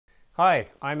Hi,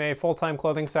 I'm a full-time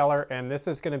clothing seller, and this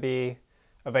is going to be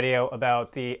a video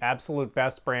about the absolute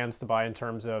best brands to buy in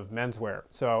terms of menswear.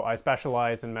 So I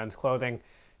specialize in men's clothing,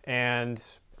 and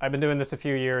I've been doing this a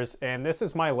few years, and this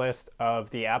is my list of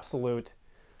the absolute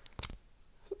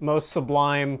most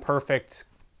sublime, perfect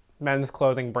men's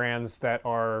clothing brands that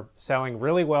are selling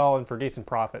really well and for decent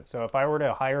profit. So if I were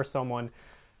to hire someone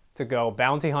to go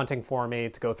bounty hunting for me,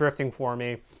 to go thrifting for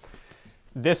me,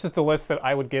 this is the list that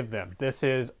I would give them. This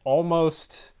is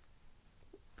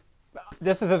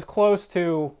as close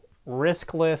to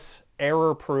riskless,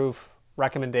 error-proof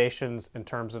recommendations in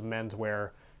terms of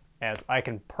menswear as I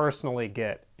can personally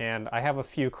get. And I have a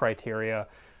few criteria.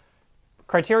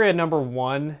 Criteria number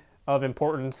one of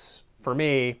importance for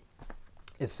me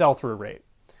is sell-through rate.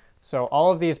 So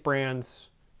all of these brands,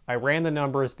 I ran the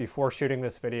numbers before shooting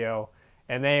this video,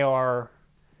 and they are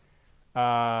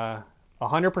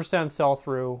 100%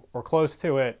 sell-through or close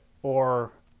to it,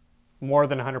 or more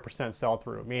than 100%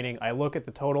 sell-through, meaning I look at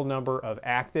the total number of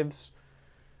actives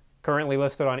currently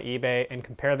listed on eBay and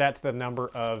compare that to the number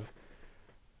of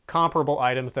comparable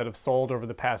items that have sold over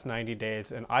the past 90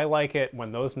 days. And I like it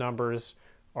when those numbers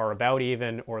are about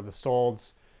even or the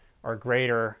solds are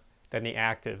greater than the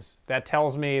actives. That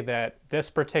tells me that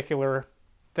this particular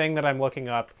thing that I'm looking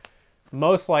up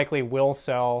most likely will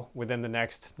sell within the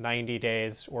next 90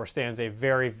 days or stands a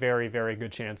very, very, very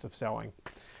good chance of selling.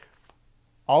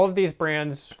 All of these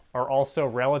brands are also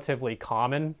relatively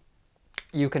common.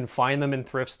 You can find them in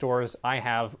thrift stores. I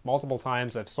have multiple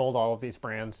times. I've sold all of these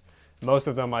brands. Most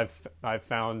of them I've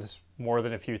found more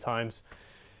than a few times.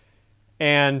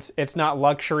 And it's not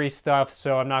luxury stuff,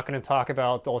 so I'm not going to talk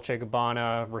about Dolce &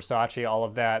 Gabbana, Versace, all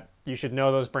of that. You should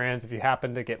know those brands. If you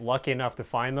happen to get lucky enough to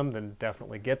find them, then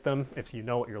definitely get them if you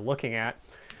know what you're looking at.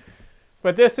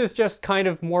 But this is just kind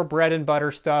of more bread and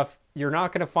butter stuff. You're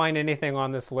not going to find anything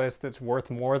on this list that's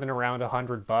worth more than around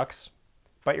 $100,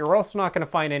 but you're also not going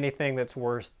to find anything that's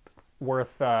worth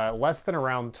less than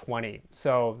around 20.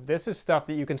 So this is stuff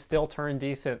that you can still turn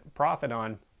decent profit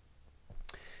on,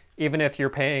 even if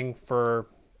you're paying for,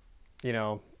 you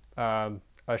know, a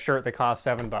shirt that costs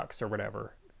 $7 or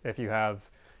whatever. If you have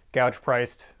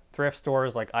gouge-priced thrift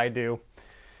stores like I do,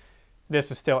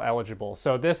 this is still eligible.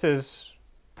 So this is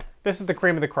the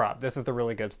cream of the crop. This is the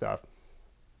really good stuff.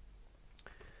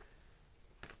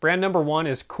 Brand number one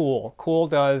is Cool. Cool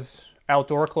does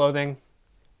outdoor clothing.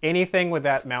 Anything with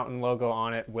that mountain logo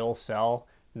on it will sell.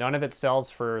 None of it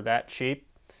sells for that cheap.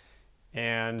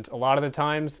 And a lot of the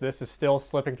times, this is still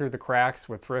slipping through the cracks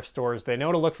with thrift stores. They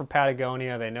know to look for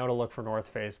Patagonia, they know to look for North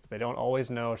Face, but they don't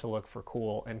always know to look for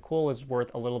Cool. And Cool is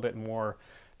worth a little bit more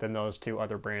than those two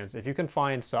other brands. If you can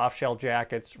find soft shell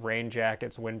jackets, rain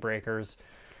jackets, windbreakers,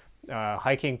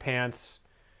 hiking pants,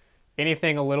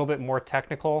 anything a little bit more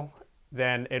technical,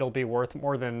 then it'll be worth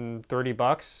more than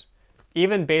 $30.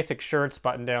 Even basic shirts,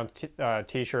 button-down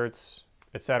t-shirts,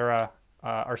 etc.,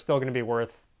 are still going to be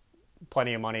worth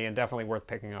plenty of money and definitely worth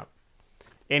picking up.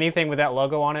 Anything with that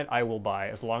logo on it, I will buy,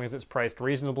 as long as it's priced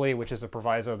reasonably, which is a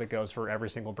proviso that goes for every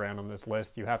single brand on this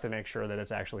list. You have to make sure that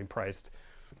it's actually priced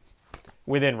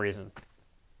within reason.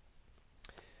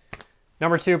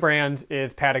 Number two brand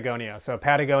is Patagonia. So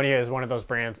Patagonia is one of those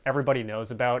brands everybody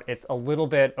knows about. It's a little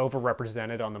bit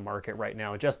overrepresented on the market right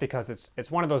now, just because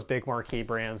it's one of those big marquee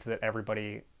brands that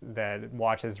everybody that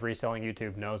watches reselling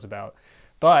YouTube knows about.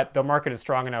 But the market is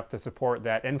strong enough to support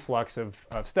that influx of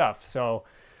stuff. So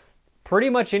pretty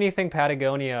much anything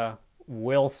Patagonia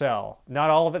will sell.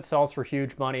 Not all of it sells for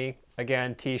huge money.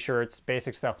 Again, t-shirts,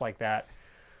 basic stuff like that.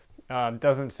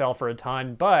 Doesn't sell for a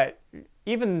ton. But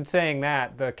even saying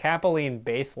that, the Capilene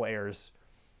base layers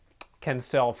can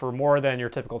sell for more than your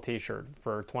typical t-shirt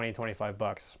for 20, 25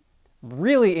 bucks.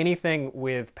 Really anything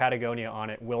with Patagonia on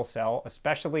it will sell,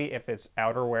 especially if it's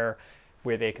outerwear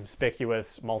with a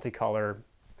conspicuous multicolor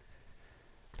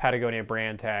Patagonia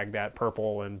brand tag, that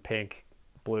purple and pink,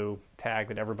 blue tag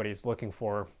that everybody's looking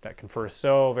for, that confers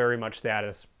so very much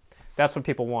status. That's what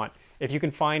people want. If you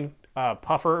can find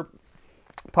puffer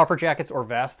jackets or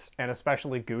vests, and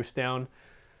especially goose down,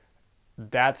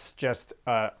 that's just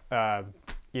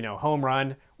you know, home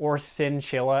run. Or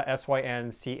Synchilla,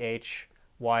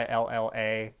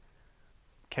 S-Y-N-C-H-Y-L-L-A,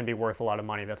 can be worth a lot of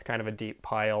money. That's kind of a deep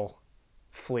pile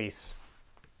fleece.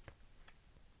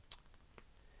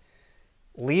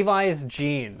 Levi's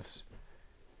jeans.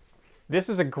 This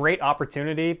is a great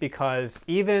opportunity because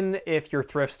even if your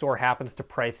thrift store happens to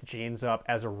price jeans up,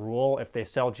 as a rule, if they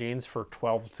sell jeans for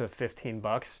 12 to 15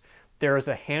 bucks, there is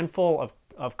a handful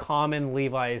of common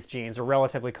Levi's jeans, or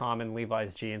relatively common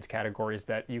Levi's jeans categories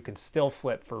that you can still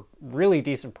flip for really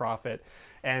decent profit.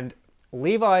 And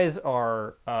Levi's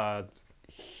are a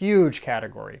huge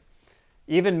category.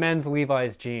 Even men's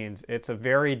Levi's jeans, it's a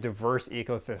very diverse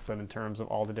ecosystem in terms of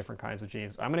all the different kinds of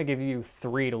jeans. I'm going to give you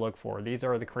 3 to look for. These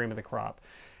are the cream of the crop.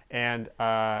 And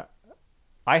I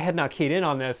had not keyed in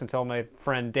on this until my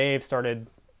friend Dave started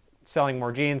selling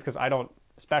more jeans, because I don't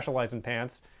specialize in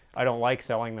pants. I don't like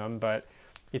selling them, but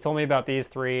he told me about these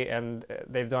 3 and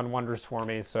they've done wonders for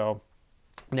me. So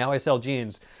now I sell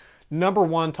jeans. Number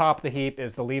 1, top of the heap,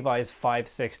 is the Levi's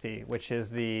 560, which is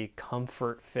the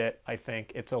comfort fit, I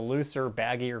think. It's a looser,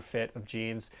 baggier fit of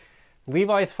jeans.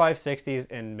 Levi's 560s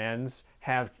in men's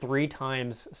have 3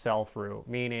 times sell-through,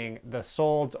 meaning the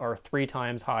solds are 3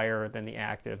 times higher than the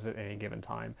actives at any given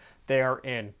time. They are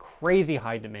in crazy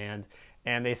high demand,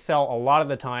 and they sell a lot of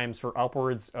the times for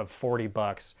upwards of 40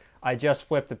 bucks. I just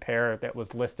flipped a pair that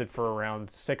was listed for around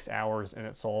 6 hours, and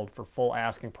it sold for full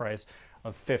asking price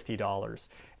of $50.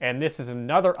 And this is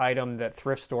another item that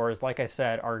thrift stores, like I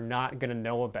said, are not going to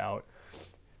know about.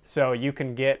 So you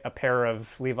can get a pair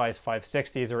of Levi's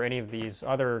 560s or any of these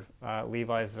other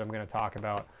Levi's that I'm going to talk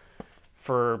about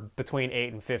for between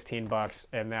 8 and 15 bucks,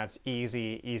 and that's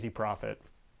easy profit.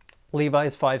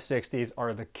 Levi's 560s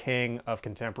are the king of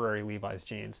contemporary Levi's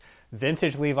jeans.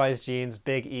 Vintage Levi's jeans,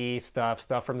 big E stuff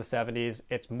from the 70s,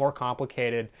 it's more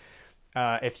complicated.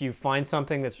 If you find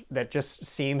something that just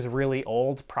seems really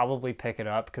old, probably pick it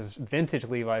up, because vintage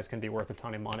Levi's can be worth a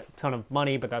ton of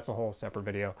money, but that's a whole separate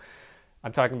video.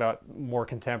 I'm talking about more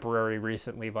contemporary,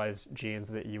 recent Levi's jeans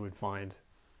that you would find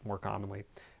more commonly.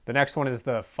 The next one is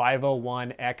the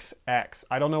 501XX.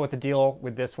 I don't know what the deal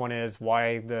with this one is,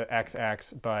 why the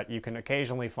XX, but you can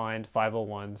occasionally find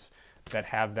 501s that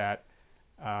have that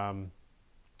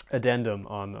addendum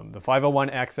on them. The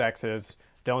 501XXs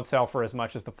don't sell for as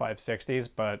much as the 560s,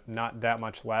 but not that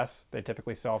much less. They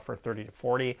typically sell for 30 to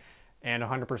 40, and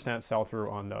 100% sell through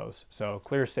on those. So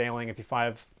clear sailing. If you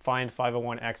find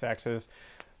 501XXs,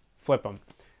 flip them.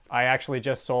 I actually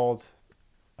just sold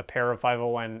a pair of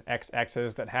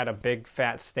 501XXs that had a big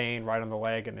fat stain right on the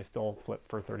leg, and they still flip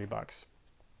for 30 bucks.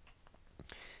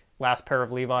 Last pair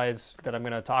of Levi's that I'm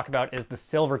going to talk about is the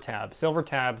Silver Tab. Silver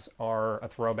Tabs are a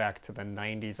throwback to the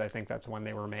 90s. I think that's when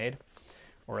they were made,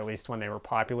 or at least when they were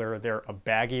popular. They're a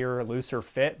baggier, looser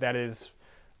fit. That is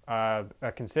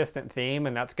a consistent theme,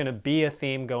 and that's going to be a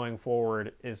theme going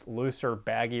forward, is looser,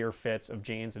 baggier fits of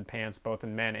jeans and pants, both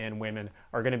in men and women,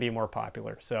 are going to be more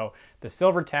popular. So the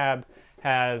Silver Tab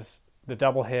has the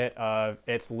double hit of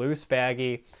it's loose,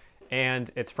 baggy, and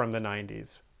it's from the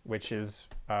 90s, which is,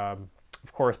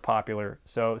 of course, popular.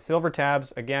 So Silver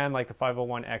Tabs, again, like the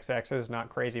 501XXs, not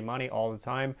crazy money all the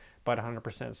time, but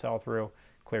 100% sell-through,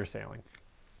 clear sailing.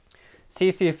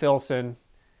 CC Filson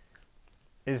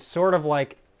is sort of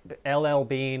like the LL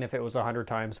Bean if it was 100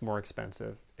 times more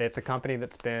expensive. It's a company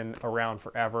that's been around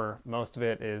forever. Most of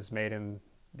it is made in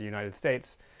the United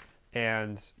States,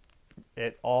 and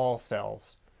it all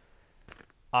sells.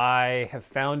 I have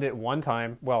found it one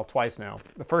time, well, twice now.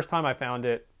 The first time I found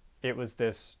it, it was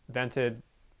this vented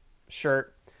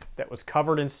shirt that was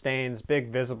covered in stains, big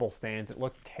visible stains. It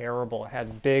looked terrible. It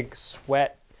had big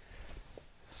sweat,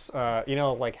 you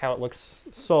know, like how it looks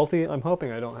salty. I'm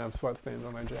hoping I don't have sweat stains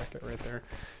on my jacket right there.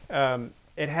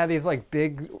 It had these like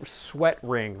big sweat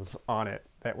rings on it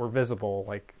that were visible,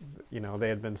 like, you know, they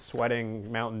had been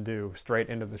sweating Mountain Dew straight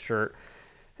into the shirt,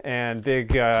 and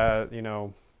big, you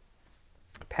know,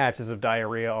 patches of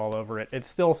diarrhea all over it. It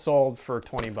still sold for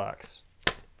 20 bucks,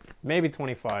 maybe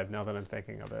 25 now that I'm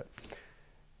thinking of it.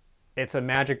 It's a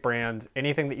magic brand.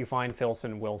 Anything that you find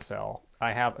Filson will sell.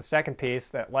 I have a second piece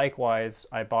that likewise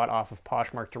I bought off of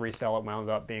Poshmark to resell. It wound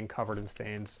up being covered in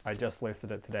stains. I just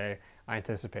listed it today. I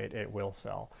anticipate it will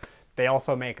sell. They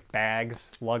also make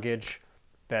bags, luggage,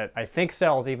 that I think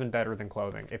sells even better than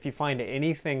clothing. If you find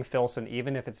anything Filson,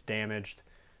 even if it's damaged,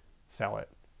 sell it.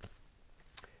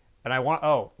 And I want,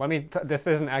 oh, this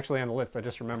isn't actually on the list, I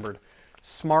just remembered.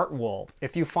 Smart wool.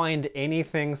 If you find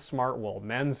anything smart wool,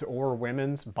 men's or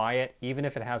women's, buy it, even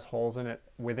if it has holes in it,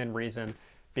 within reason,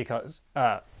 because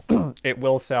it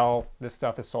will sell. This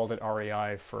stuff is sold at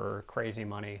REI for crazy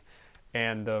money,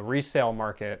 and the resale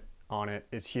market on it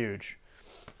is huge.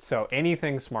 So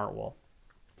anything smart wool.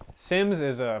 Sims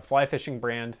is a fly fishing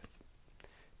brand.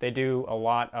 They do a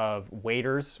lot of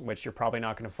waders, which you're probably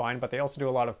not going to find, but they also do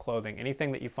a lot of clothing.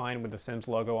 Anything that you find with the Sims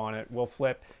logo on it will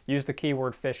flip. Use the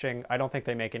keyword fishing. I don't think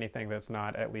they make anything that's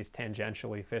not at least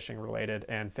tangentially fishing related,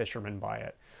 and fishermen buy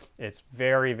it. It's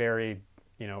very, very,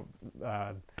 you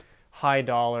know, high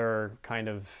dollar, kind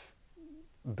of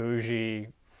bougie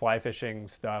fly fishing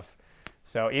stuff.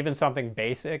 So even something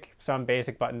basic, some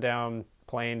basic button down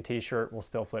plain t-shirt will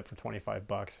still flip for 25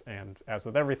 bucks. And as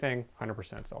with everything,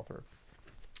 100% sell through.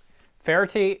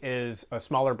 Fairty is a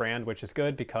smaller brand, which is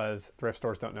good because thrift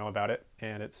stores don't know about it,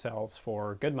 and it sells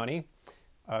for good money.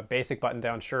 A basic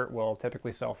button-down shirt will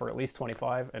typically sell for at least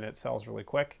 $25, and it sells really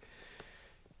quick.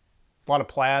 A lot of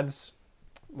plaids,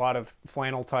 a lot of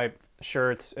flannel type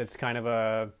shirts. It's kind of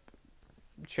a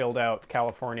chilled out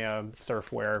California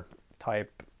surf wear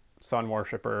type sun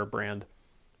worshiper brand.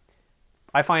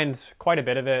 I find quite a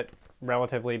bit of it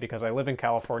relatively because I live in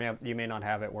California. You may not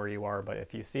have it where you are, but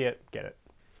if you see it, get it.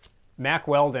 Mack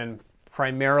Weldon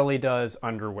primarily does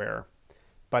underwear,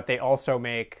 but they also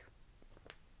make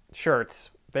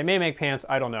shirts. They may make pants,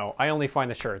 I don't know. I only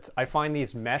find the shirts. I find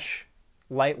these mesh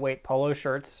lightweight polo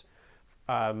shirts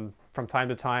from time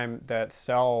to time that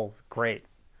sell great.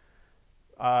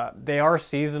 They are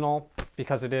seasonal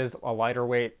because it is a lighter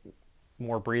weight,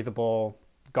 more breathable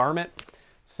garment.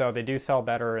 So they do sell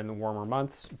better in the warmer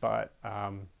months, but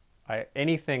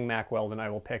anything Mack Weldon I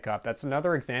will pick up. That's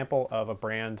another example of a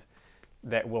brand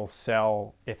that will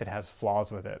sell if it has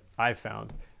flaws with it, I've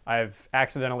found. I've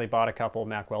accidentally bought a couple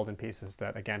Mack Weldon pieces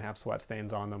that, again, have sweat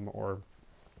stains on them or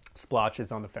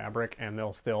splotches on the fabric, and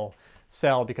they'll still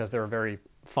sell because they're a very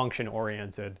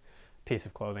function-oriented piece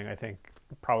of clothing. I think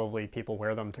probably people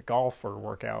wear them to golf or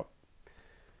work out.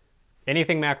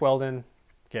 Anything Mack Weldon,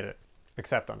 get it,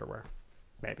 except underwear,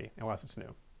 maybe, unless it's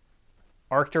new.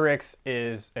 Arc'teryx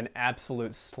is an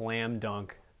absolute slam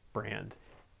dunk brand.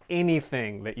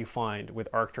 Anything that you find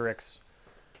with Arc'teryx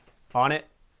on it,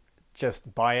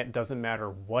 just buy it. Doesn't matter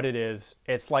what it is.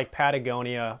 It's like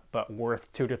Patagonia, but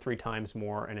worth 2 to 3 times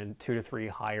more and in 2 to 3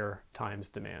 higher times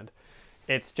demand.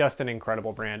 It's just an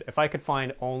incredible brand. If I could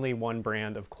find only one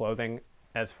brand of clothing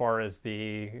as far as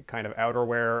the kind of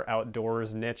outerwear,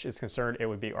 outdoors niche is concerned, it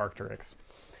would be Arc'teryx.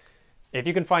 If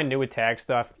you can find new with tag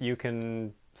stuff, you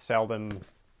can sell them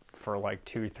for like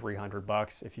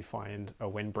 $200-300 if you find a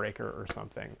windbreaker or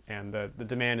something, and the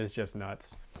demand is just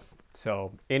nuts.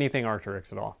 So anything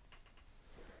Arc'teryx at all.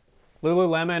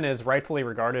 Lululemon is rightfully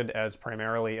regarded as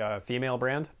primarily a female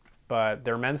brand, but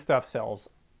their men's stuff sells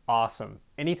awesome.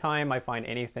 Anytime I find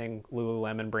anything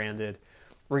Lululemon branded,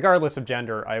 regardless of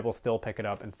gender, I will still pick it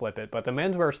up and flip it, but the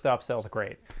menswear stuff sells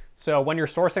great. So when you're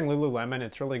sourcing Lululemon,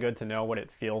 it's really good to know what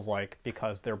it feels like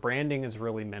because their branding is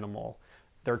really minimal.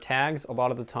 Their tags, a lot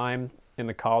of the time, in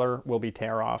the collar will be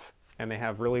tear off, and they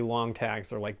have really long tags.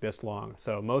 They're like this long.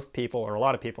 So most people, or a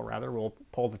lot of people rather, will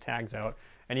pull the tags out,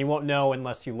 and you won't know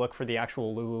unless you look for the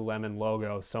actual Lululemon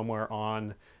logo somewhere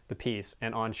on the piece.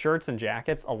 And on shirts and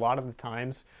jackets, a lot of the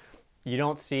times, you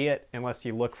don't see it unless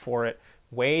you look for it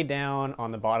way down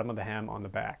on the bottom of the hem on the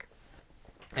back.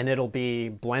 And it'll be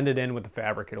blended in with the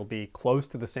fabric. It'll be close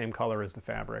to the same color as the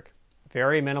fabric.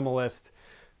 Very minimalist,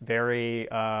 very...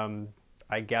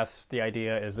 I guess the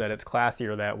idea is that it's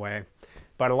classier that way.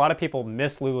 But a lot of people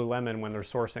miss Lululemon when they're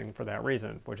sourcing for that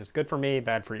reason, which is good for me,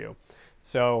 bad for you.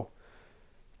 So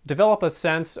develop a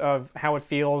sense of how it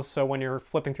feels. So when you're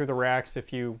flipping through the racks,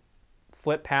 if you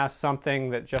flip past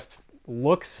something that just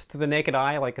looks to the naked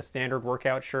eye like a standard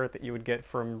workout shirt that you would get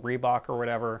from Reebok or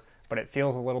whatever, but it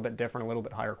feels a little bit different, a little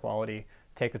bit higher quality,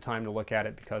 take the time to look at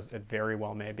it because it very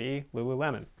well may be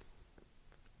Lululemon.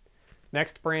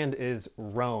 Next brand is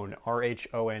Rhone,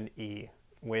 R-H-O-N-E,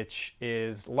 which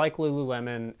is like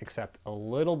Lululemon, except a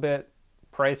little bit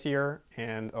pricier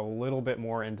and a little bit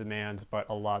more in demand, but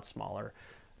a lot smaller.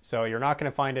 So you're not going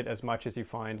to find it as much as you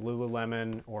find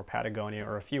Lululemon or Patagonia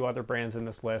or a few other brands in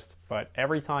this list, but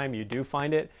every time you do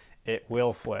find it, it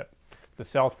will flip. The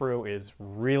sell-through is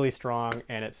really strong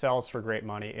and it sells for great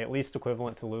money, at least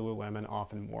equivalent to Lululemon,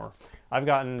 often more. I've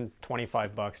gotten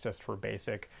 $25 just for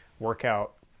basic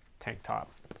workout tank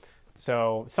top.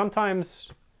 So sometimes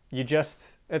you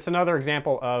just, it's another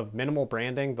example of minimal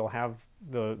branding. They'll have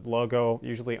the logo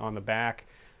usually on the back,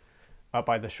 up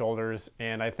by the shoulders,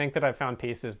 and I think that I've found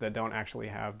pieces that don't actually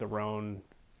have the Rhone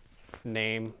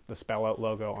name, the spell out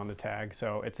logo on the tag.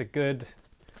 So it's a good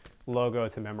logo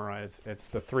to memorize. It's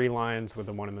the 3 lines with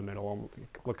the one in the middle.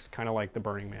 It looks kind of like the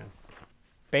Burning Man.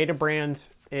 Beta brand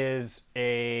is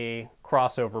a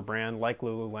crossover brand like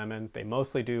Lululemon. They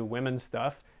mostly do women's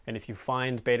stuff. And if you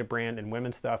find Beta brand and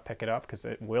women's stuff, pick it up because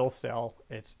it will sell.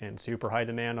 It's in super high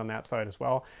demand on that side as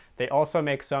well. They also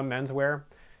make some menswear,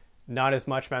 not as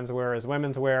much menswear as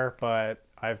women's wear, but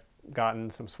I've gotten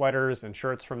some sweaters and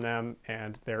shirts from them,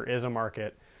 and there is a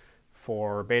market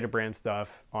for Beta brand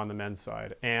stuff on the men's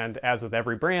side. And as with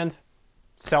every brand,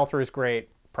 sell-through is great,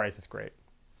 price is great.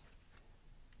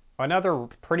 Another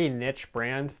pretty niche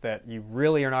brand that you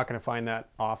really are not going to find that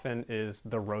often is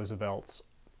the Roosevelts,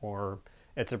 or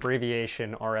its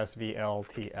abbreviation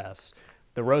RSVLTS.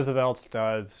 The Roosevelts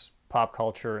does pop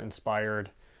culture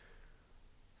inspired,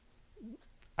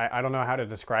 I don't know how to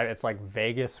describe it. It's like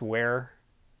Vegas wear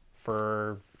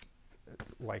for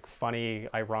like funny,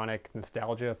 ironic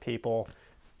nostalgia people.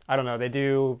 I don't know. They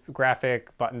do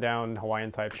graphic button-down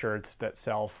Hawaiian type shirts that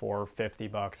sell for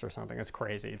 $50 or something. It's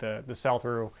crazy. The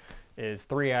sell-through is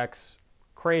 3x.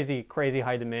 Crazy, crazy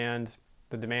high demand.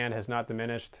 The demand has not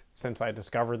diminished since I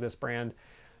discovered this brand.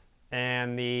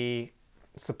 And the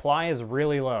supply is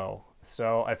really low.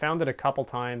 So I found it a couple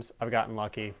times. I've gotten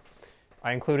lucky.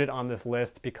 I include it on this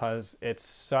list because it's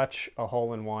such a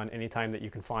hole-in-one anytime that you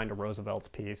can find a Roosevelt's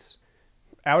piece.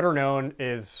 Outer Known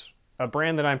is a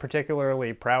brand that I'm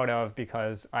particularly proud of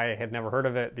because I had never heard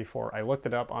of it before. I looked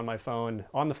it up on my phone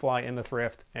on the fly in the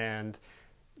Thrift, and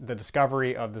the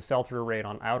discovery of the sell-through rate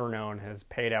on Outer Known has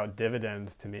paid out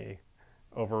dividends to me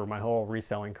over my whole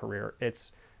reselling career.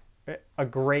 It's a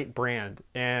great brand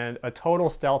and a total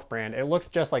stealth brand. It looks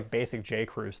just like basic J.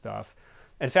 Crew stuff.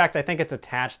 In fact, I think it's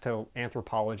attached to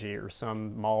Anthropologie or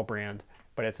some mall brand,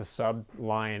 but it's a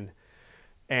sub-line.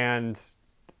 And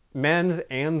men's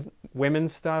and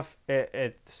women's stuff,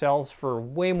 it sells for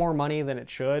way more money than it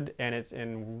should, and it's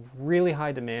in really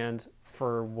high demand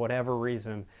for whatever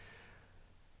reason.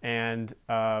 And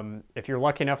if you're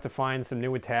lucky enough to find some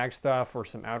new with tag stuff or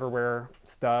some outerwear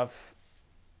stuff,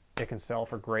 it can sell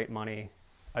for great money.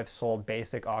 I've sold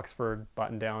basic Oxford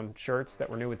button-down shirts that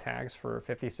were new with tags for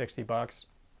 50, 60 bucks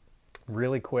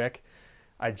really quick.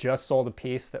 I just sold a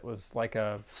piece that was like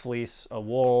a fleece, a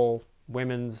wool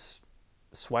women's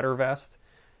sweater vest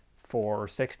for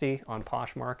 60 on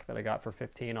Poshmark that I got for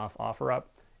 15 off OfferUp.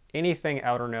 Anything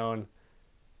Outer Known,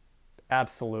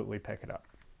 absolutely pick it up.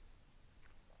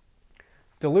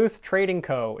 Duluth Trading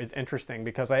Co. is interesting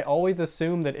because I always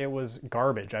assumed that it was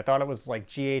garbage. I thought it was like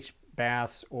G.H.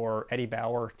 Bass or Eddie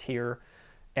Bauer tier,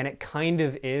 and it kind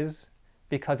of is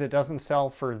because it doesn't sell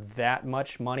for that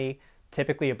much money.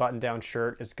 Typically a button-down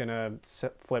shirt is gonna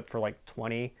flip for like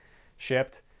 20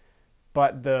 shipped,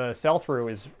 but the sell-through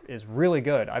is really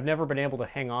good. I've never been able to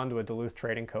hang on to a Duluth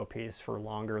Trading Co. piece for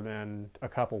longer than a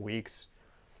couple weeks,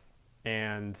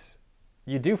 and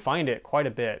you do find it quite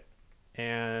a bit.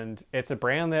 And it's a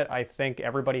brand that I think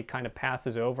everybody kind of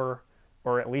passes over,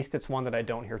 or at least it's one that I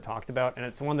don't hear talked about, and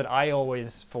it's one that I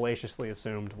always fallaciously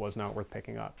assumed was not worth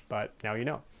picking up, but now you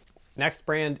know. Next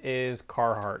brand is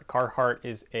Carhartt. Carhartt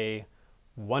is a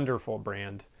wonderful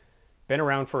brand. Been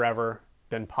around forever,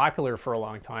 been popular for a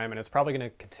long time, and it's probably going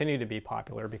to continue to be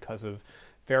popular because of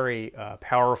very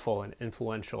powerful and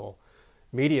influential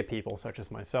media people such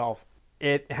as myself.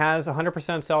 It has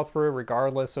 100% sell-through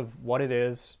regardless of what it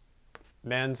is.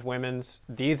 Men's, women's,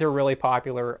 these are really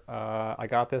popular. I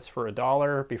got this for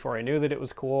 $1 before I knew that it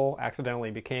was cool, accidentally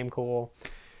became cool.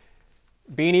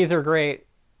 Beanies are great.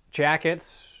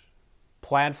 Jackets,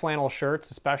 plaid flannel shirts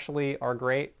especially are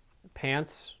great.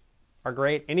 Pants are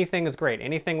great. Anything is great.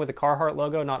 Anything with the Carhartt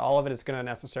logo, not all of it is going to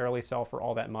necessarily sell for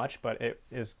all that much, but it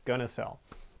is going to sell.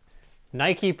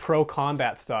 Nike Pro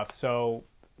Combat stuff. So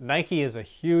Nike is a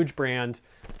huge brand.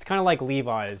 It's kind of like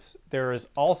Levi's. There's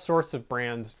all sorts of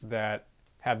brands that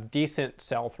have decent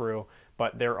sell-through,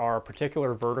 but there are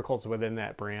particular verticals within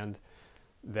that brand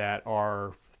that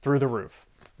are through the roof.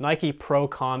 Nike Pro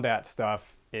Combat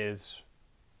stuff is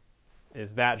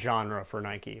that genre for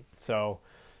Nike. So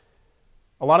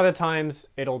a lot of the times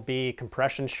it'll be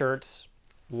compression shirts,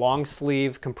 long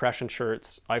sleeve compression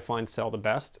shirts I find sell the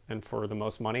best and for the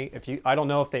most money. I don't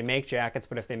know if they make jackets,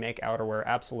 but if they make outerwear,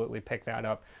 absolutely pick that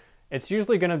up. It's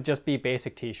usually going to just be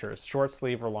basic t-shirts, short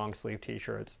sleeve or long sleeve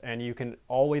t-shirts, and you can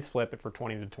always flip it for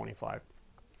 20 to 25.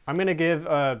 I'm going to give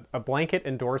a blanket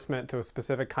endorsement to a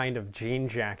specific kind of jean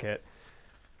jacket.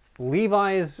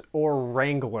 Levi's or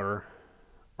Wrangler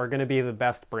are going to be the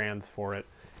best brands for it.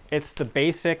 It's the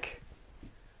basic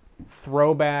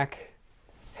throwback,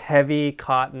 heavy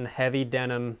cotton, heavy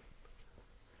denim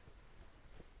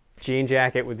jean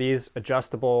jacket with these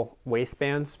adjustable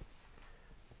waistbands.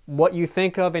 What you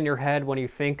think of in your head when you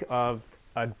think of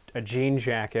a jean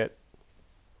jacket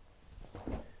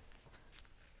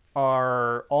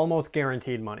are almost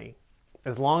guaranteed money.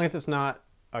 As long as it's not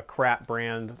a crap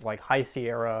brand like High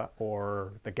Sierra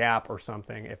or The Gap or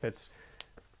something. If it's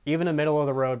even a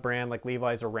middle-of-the-road brand like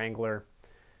Levi's or Wrangler,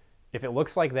 if it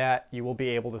looks like that, you will be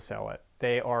able to sell it.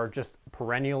 They are just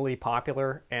perennially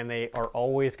popular, and they are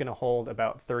always going to hold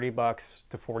about 30 bucks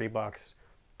to 40 bucks,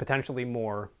 potentially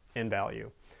more in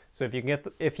value. So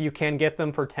if you can get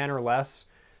them for 10 or less,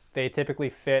 they typically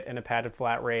fit in a padded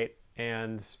flat rate,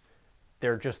 and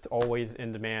they're just always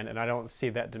in demand, and I don't see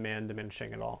that demand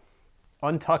diminishing at all.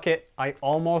 Untuck It, I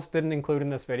almost didn't include in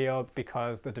this video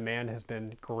because the demand has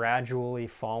been gradually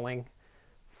falling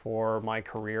for my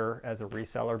career as a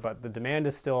reseller, but the demand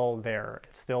is still there.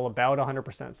 It's still about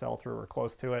 100% sell through or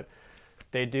close to it.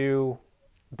 They do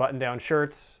button down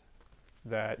shirts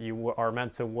that you are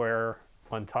meant to wear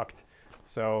untucked.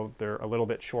 So they're a little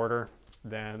bit shorter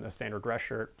than a standard dress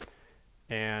shirt.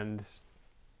 And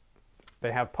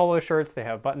they have polo shirts, they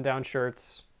have button down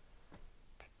shirts.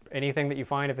 Anything that you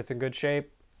find, if it's in good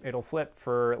shape, it'll flip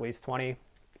for at least 20.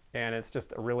 And it's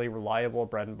just a really reliable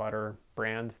bread and butter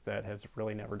brand that has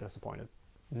really never disappointed.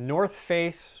 North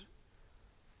Face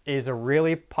is a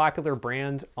really popular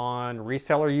brand on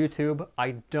reseller YouTube.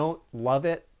 I don't love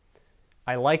it.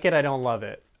 I like it, I don't love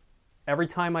it. Every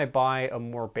time I buy a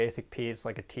more basic piece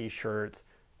like a t-shirt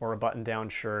or a button-down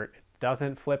shirt, it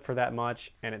doesn't flip for that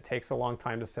much, and it takes a long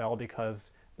time to sell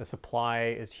because the supply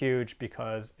is huge,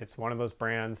 because it's one of those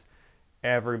brands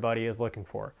everybody is looking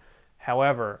for.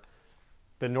 However,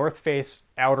 the North Face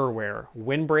outerwear,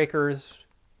 windbreakers,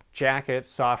 jackets,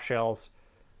 soft shells,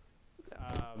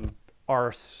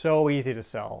 are so easy to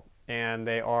sell, and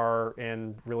they are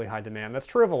in really high demand. That's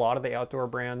true of a lot of the outdoor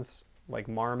brands, like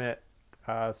Marmot,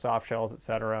 soft shells,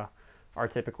 etc., are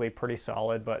typically pretty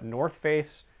solid, but North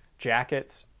Face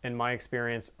jackets, in my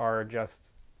experience, are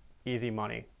just easy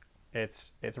money.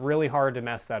 It's really hard to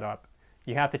mess that up.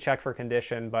 You have to check for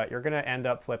condition, but you're going to end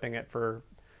up flipping it for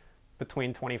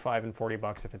between 25 and 40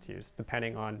 bucks if it's used,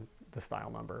 depending on the style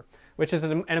number, which is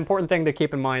an important thing to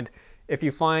keep in mind. If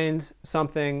you find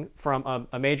something from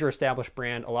a major established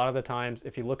brand, a lot of the times,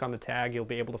 if you look on the tag, you'll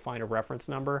be able to find a reference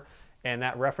number, and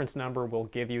that reference number will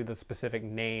give you the specific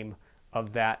name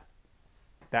of that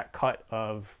cut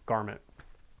of garment.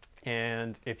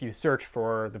 And if you search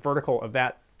for the vertical of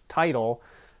that title,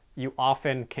 you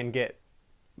often can get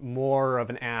more of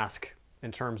an ask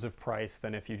in terms of price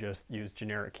than if you just use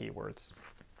generic keywords.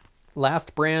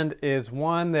 Last brand is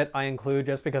one that I include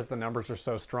just because the numbers are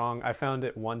so strong. I found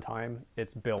it one time.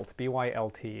 It's Bylt,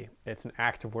 B-Y-L-T. It's an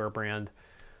activewear brand.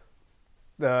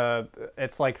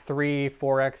 It's like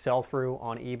 3-4x sell-through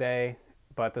on eBay,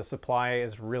 but the supply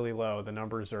is really low. The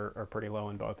numbers are pretty low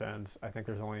on both ends. I think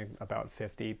there's only about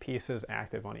 50 pieces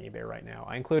active on eBay right now.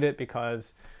 I include it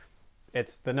because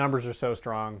the numbers are so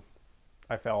strong.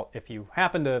 I felt if you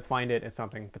happen to find it, it's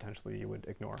something potentially you would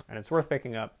ignore. And it's worth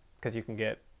picking up because you can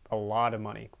get a lot of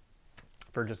money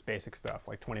for just basic stuff,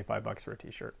 like 25 bucks for a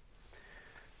t-shirt.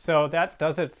 So that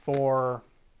does it for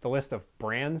the list of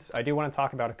brands. I do want to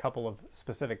talk about a couple of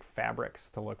specific fabrics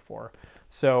to look for.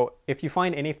 So if you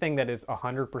find anything that is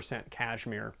 100%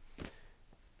 cashmere,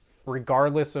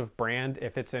 regardless of brand,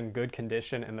 if it's in good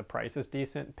condition and the price is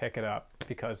decent, pick it up,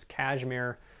 because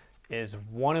cashmere is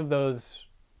one of those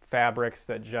fabrics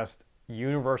that just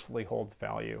universally holds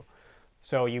value.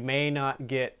 So you may not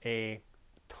get a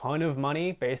ton of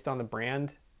money based on the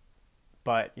brand,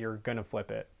 but you're gonna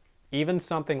flip it. Even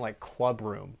something like Club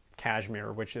Room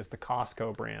cashmere, which is the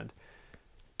Costco brand,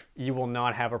 you will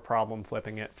not have a problem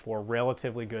flipping it for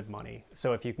relatively good money.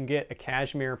 So if you can get a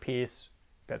cashmere piece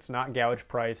that's not gouge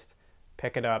priced,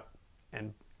 pick it up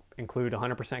and include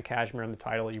 100% cashmere in the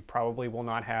title. You probably will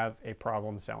not have a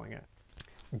problem selling it.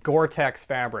 Gore-Tex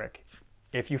fabric.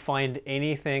 If you find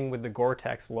anything with the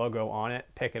Gore-Tex logo on it,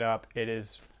 pick it up. It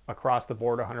is across the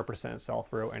board 100%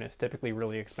 sell-through, and it's typically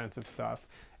really expensive stuff.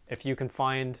 If you can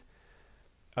find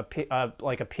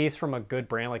like a piece from a good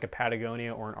brand like a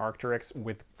Patagonia or an Arc'teryx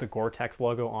with the Gore-Tex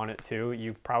logo on it too,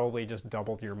 you've probably just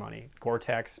doubled your money.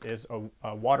 Gore-Tex is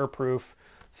a waterproof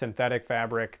synthetic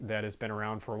fabric that has been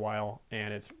around for a while,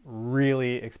 and it's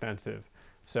really expensive.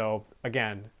 So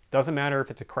again, doesn't matter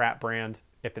if it's a crap brand.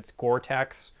 If it's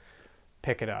Gore-Tex,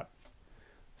 pick it up.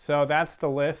 So that's the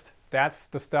list. That's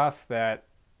the stuff that,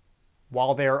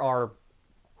 while there are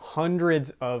hundreds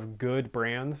of good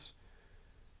brands,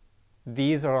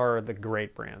 these are the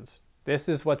great brands. This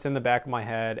is what's in the back of my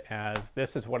head as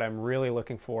this is what I'm really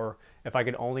looking for. If I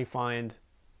could only find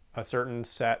a certain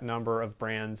set number of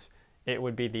brands, it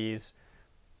would be these.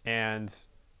 And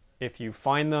if you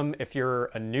find them, if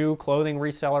you're a new clothing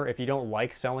reseller, if you don't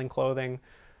like selling clothing,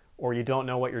 or you don't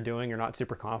know what you're doing, you're not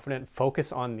super confident,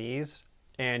 focus on these,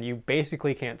 and you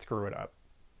basically can't screw it up.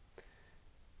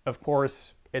 Of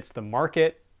course, it's the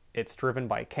market. It's driven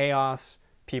by chaos.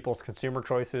 People's consumer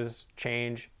choices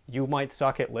change. You might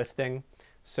suck at listing,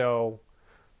 so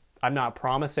I'm not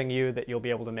promising you that you'll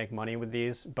be able to make money with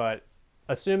these, but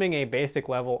assuming a basic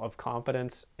level of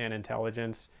confidence and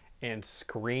intelligence and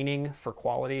screening for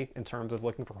quality in terms of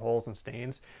looking for holes and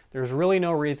stains, there's really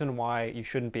no reason why you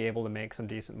shouldn't be able to make some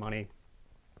decent money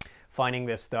finding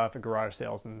this stuff at garage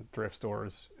sales and thrift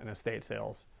stores and estate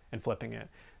sales and flipping it.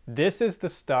 This is the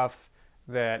stuff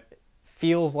that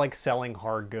feels like selling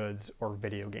hard goods or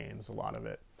video games, a lot of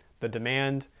it. The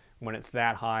demand, when it's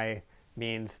that high,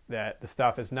 means that the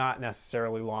stuff is not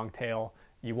necessarily long tail.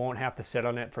 You won't have to sit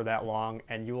on it for that long,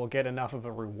 and you will get enough of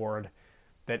a reward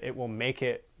that it will make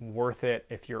it worth it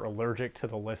if you're allergic to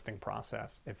the listing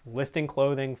process. If listing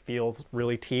clothing feels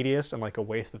really tedious and like a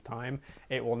waste of time,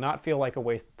 it will not feel like a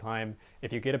waste of time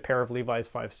if you get a pair of Levi's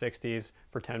 560s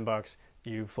for 10 bucks,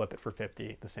 you flip it for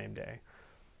 50 the same day.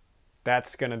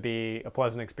 That's going to be a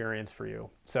pleasant experience for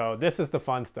you. So this is the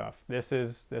fun stuff. This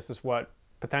is what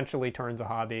potentially turns a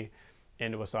hobby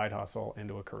into a side hustle,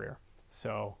 into a career.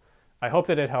 So I hope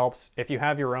that it helps. If you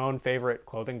have your own favorite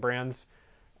clothing brands,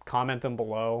 comment them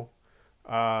below.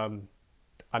 I'm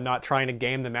not trying to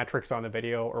game the metrics on the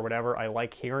video or whatever. I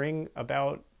like hearing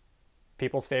about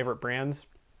people's favorite brands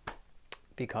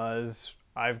because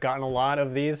I've gotten a lot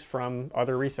of these from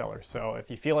other resellers. So if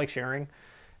you feel like sharing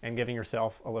and giving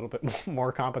yourself a little bit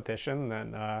more competition,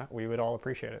 then we would all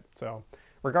appreciate it. So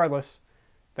regardless,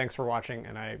 thanks for watching,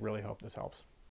 and I really hope this helps.